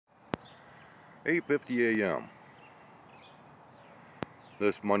8:50 a.m.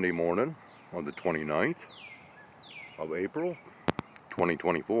 this Monday morning on the 29th of April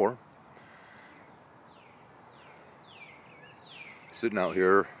 2024. Sitting out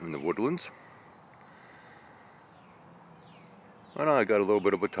here in the woodlands, and I got a little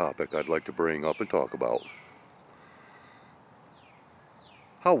bit of a topic I'd like to bring up and talk about.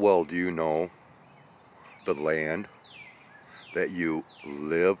 How well do you know the land that you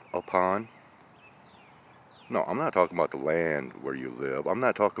live upon? No, I'm not talking about the land where you live. I'm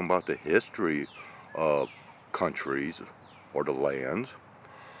not talking about the history of countries or the lands.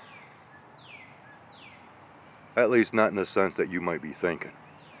 At least not in the sense that you might be thinking.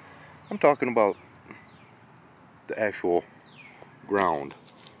 I'm talking about the actual ground,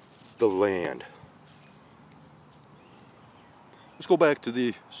 the land. Let's go back to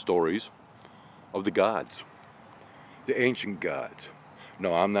the stories of the gods, the ancient gods.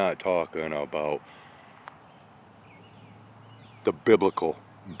 No, I'm not talking about the biblical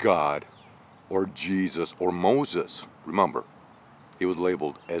God or Jesus or Moses. Remember, he was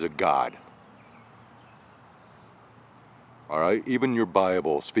labeled as a god. Alright, even your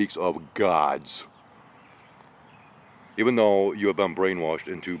Bible speaks of gods. Even though you have been brainwashed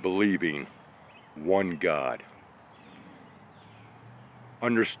into believing one God.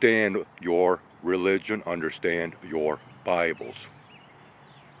 Understand your religion, understand your Bibles.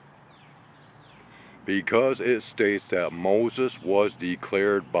 Because it states that Moses was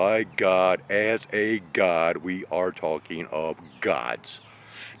declared by God as a god, we are talking of gods.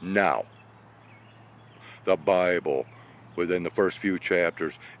 Now, the Bible, within the first few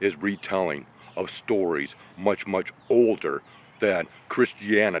chapters, is retelling of stories much, much older than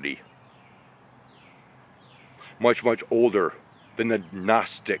Christianity. Much, much older than the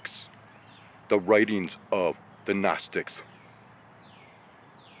Gnostics, the writings of the Gnostics.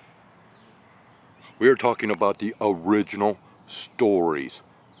 We are talking about the original stories,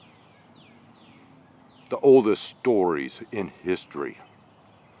 the oldest stories in history.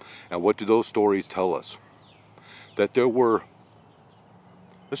 And what do those stories tell us? That there were,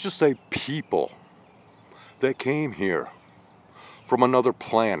 let's just say, people that came here from another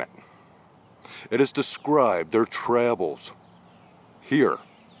planet. It is described their travels here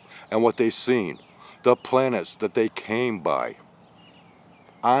and what they've seen, the planets that they came by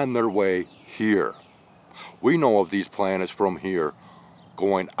on their way here. We know of these planets from here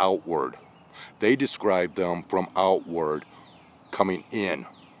going outward. They describe them from outward coming in.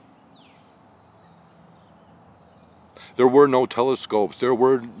 There were no telescopes. There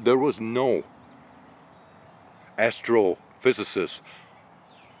was no astrophysicists,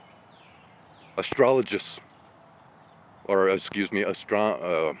 astrologists, or excuse me,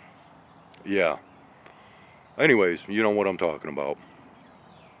 yeah. Anyways, you know what I'm talking about.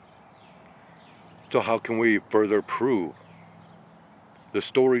 So how can we further prove the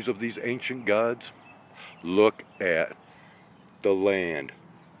stories of these ancient gods? Look at the land.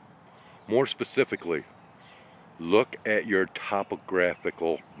 More specifically, look at your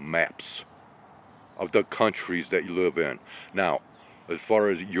topographical maps of the countries that you live in. Now, as far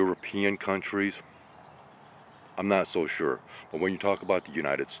as European countries, I'm not so sure. But when you talk about the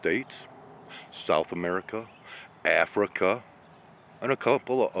United States, South America, Africa, and a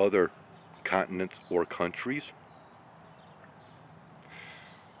couple of other continents or countries,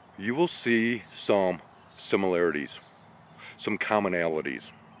 you will see some similarities, some commonalities.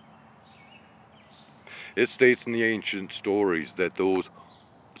 It states in the ancient stories that those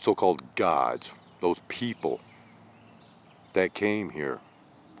so-called gods, those people that came here,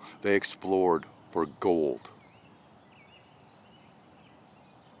 they explored for gold.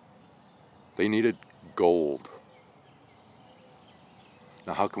 They needed gold.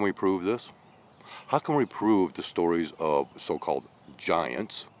 Now, how can we prove this? How can we prove the stories of so-called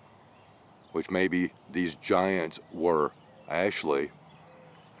giants, which maybe these giants were actually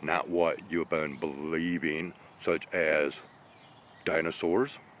not what you've been believing, such as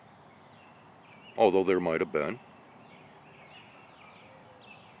dinosaurs, although there might have been.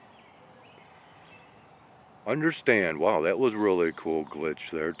 Understand, wow, that was really a cool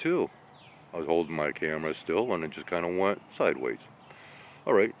glitch there too. I was holding my camera still and it just kind of went sideways.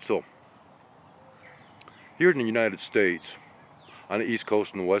 Alright, so here in the United States, on the East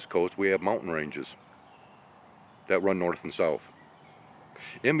Coast and the West Coast, we have mountain ranges that run north and south.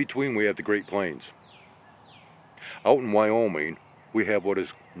 In between, we have the Great Plains. Out in Wyoming, we have what is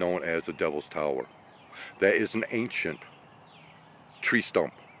known as the Devil's Tower. That is an ancient tree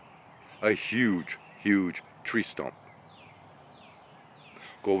stump. A huge, huge tree stump.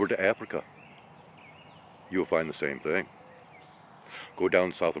 Go over to Africa. You'll find the same thing. Go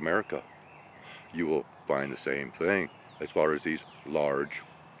down to South America. you will find the same thing as far as these large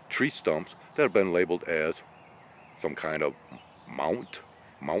tree stumps that have been labeled as some kind of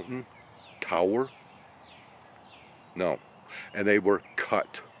mountain, tower. No, and they were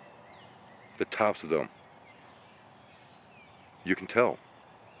cut. The tops of them, you can tell.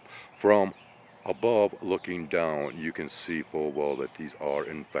 From above looking down, you can see full well that these are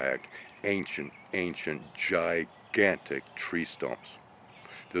in fact ancient, gigantic tree stumps.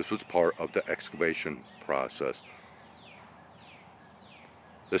 This was part of the excavation process.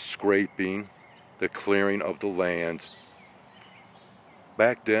 The scraping, the clearing of the lands.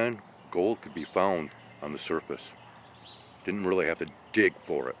 Back then, gold could be found on the surface. Didn't really have to dig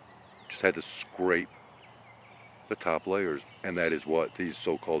for it. Just had to scrape the top layers. And that is what these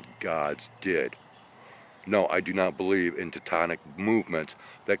so-called gods did. No, I do not believe in tectonic movements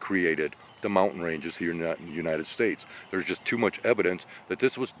that created the mountain ranges here in the United States. There's just too much evidence that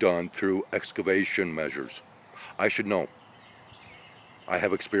this was done through excavation measures. I should know. I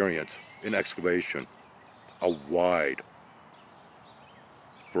have experience in excavation. A wide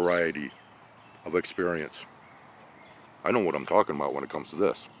variety of experience. I know what I'm talking about when it comes to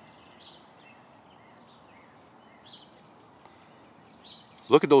this.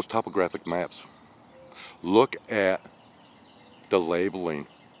 Look at those topographic maps. Look at the labeling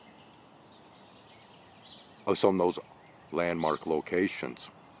of some of those landmark locations.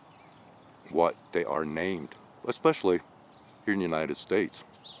 What they are named, especially here in the United States.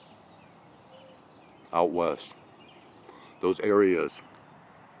 Out west. Those areas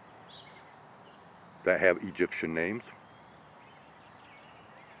that have Egyptian names.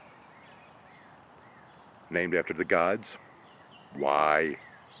 Named after the gods. Why?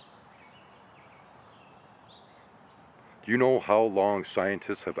 Do you know how long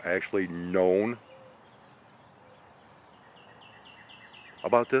scientists have actually known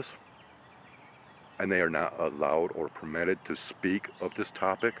about this? And they are not allowed or permitted to speak of this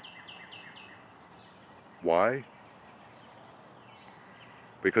topic? Why?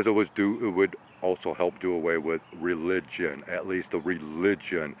 Because it would also help do away with religion, at least the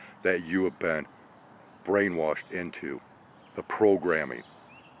religion that you have been brainwashed into, the programming.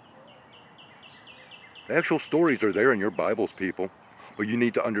 The actual stories are there in your Bibles, people, but you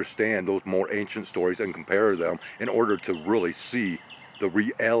need to understand those more ancient stories and compare them in order to really see the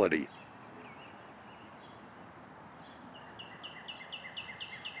reality.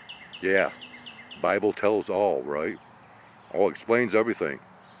 Yeah, Bible tells all, right? All explains everything.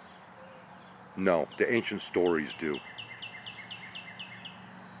 No, the ancient stories do.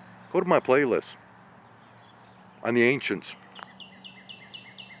 Go to my playlist on the ancients.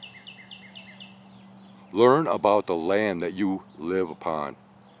 Learn about the land that you live upon,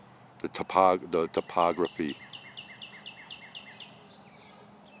 the topography.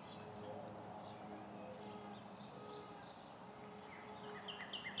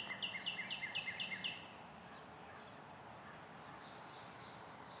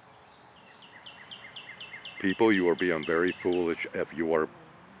 People, you are being very foolish if you are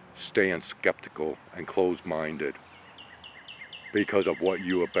staying skeptical and closed-minded because of what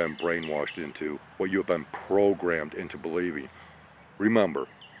you have been brainwashed into, what you have been programmed into believing. Remember,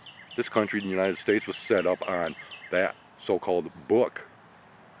 this country, the United States, was set up on that so-called book,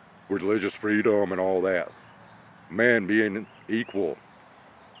 religious freedom and all that. Man being equal.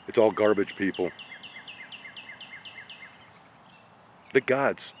 It's all garbage, people. The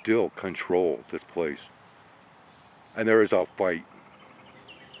gods still control this place. And there is a fight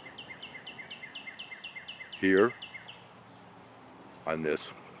here on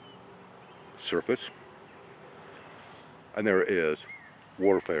this surface. And there is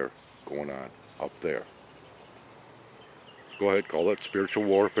warfare going on up there. Go ahead, call it spiritual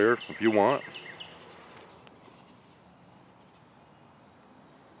warfare if you want.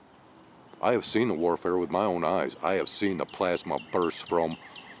 I have seen the warfare with my own eyes. I have seen the plasma burst from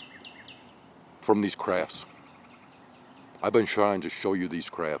these crafts. I've been trying to show you these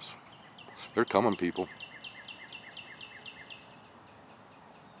crafts. They're coming, people.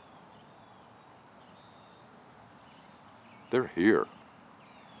 They're here.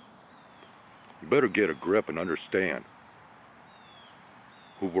 You better get a grip and understand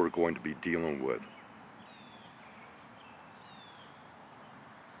who we're going to be dealing with.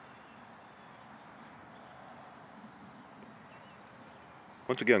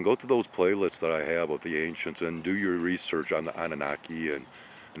 Once again, go to those playlists that I have of the ancients and do your research on the Anunnaki and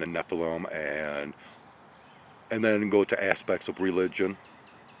the Nephilim, and then go to aspects of religion,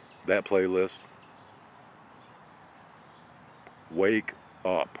 that playlist. Wake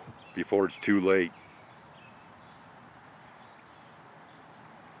up before it's too late.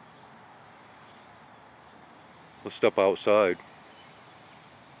 Let's step outside.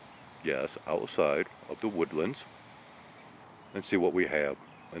 Yes, outside of the woodlands and see what we have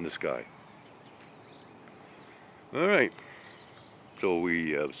in the sky. Alright, so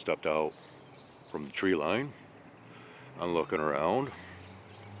we have stepped out from the tree line. I'm looking around.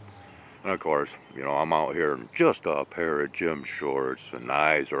 And of course, you know, I'm out here in just a pair of gym shorts and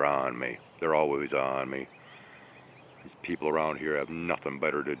eyes are on me. They're always on me. These people around here have nothing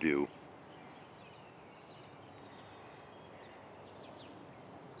better to do.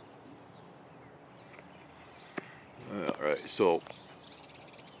 Alright, so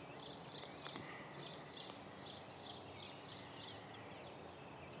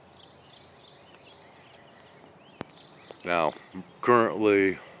now,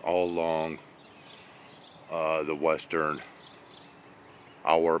 currently all along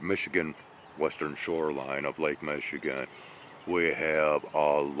our Michigan western shoreline of Lake Michigan, we have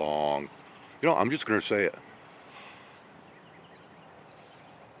a long, you know, I'm just going to say it,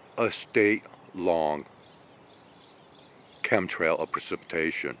 a state-long chemtrail of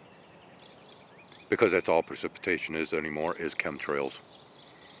precipitation, because that's all precipitation is anymore, is chemtrails.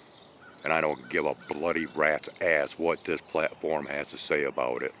 And I don't give a bloody rat's ass what this platform has to say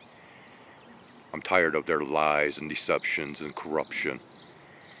about it. I'm tired of their lies and deceptions and corruption.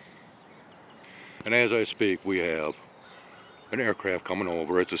 And as I speak, we have an aircraft coming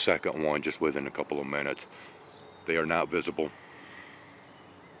over. It's the second one just within a couple of minutes. They are not visible.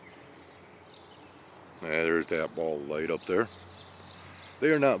 There's that ball of light up there. They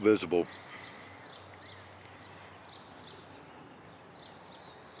are not visible.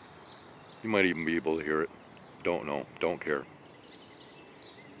 You might even be able to hear it. Don't know. Don't care.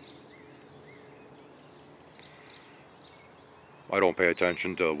 I don't pay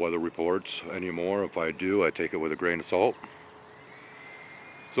attention to weather reports anymore. If I do, I take it with a grain of salt.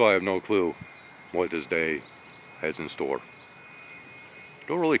 So I have no clue what this day has in store.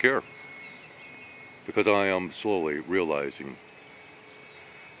 Don't really care. Because I am slowly realizing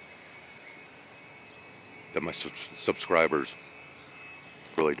that my subscribers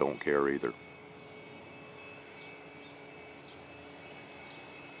really don't care either.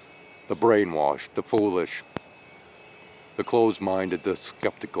 The brainwashed, the foolish, the closed-minded, the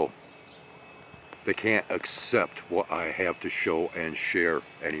skeptical. They can't accept what I have to show and share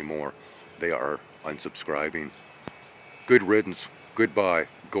anymore. They are unsubscribing. Good riddance, goodbye,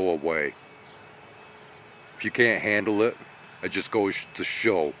 go away. If you can't handle it, it just goes to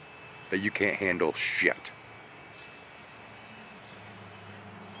show that you can't handle shit.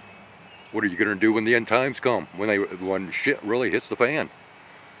 What are you going to do when the end times come? When shit really hits the fan?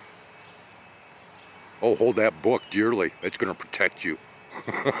 Oh, hold that book dearly. It's going to protect you.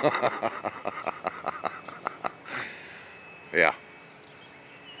 Yeah.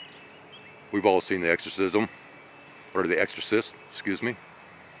 We've all seen The Exorcism. Or The Exorcist, excuse me.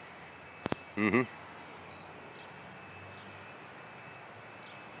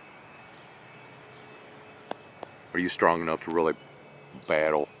 Are you strong enough to really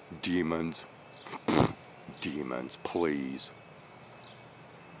battle demons? Demons, please.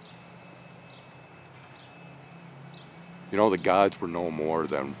 You know, the gods were no more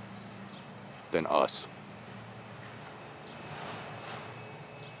than us.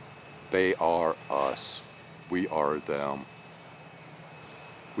 They are us. We are them.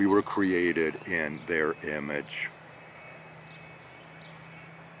 We were created in their image.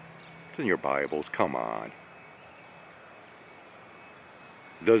 It's in your Bibles, come on.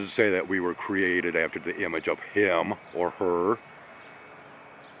 It doesn't say that we were created after the image of him or her.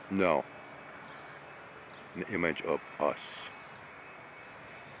 No. An image of us.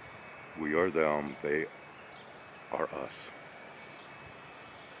 We are them, they are us.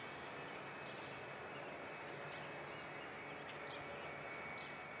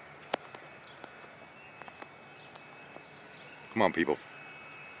 Come on, people.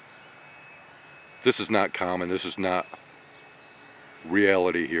 This is not common. This is not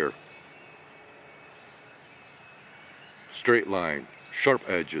reality here. Straight line, sharp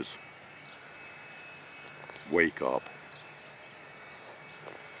edges. Wake up.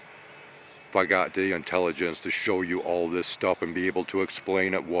 If I got the intelligence to show you all this stuff and be able to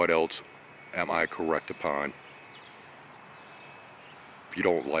explain it, what else am I correct upon? If you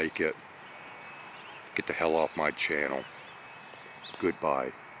don't like it, get the hell off my channel.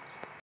 Goodbye.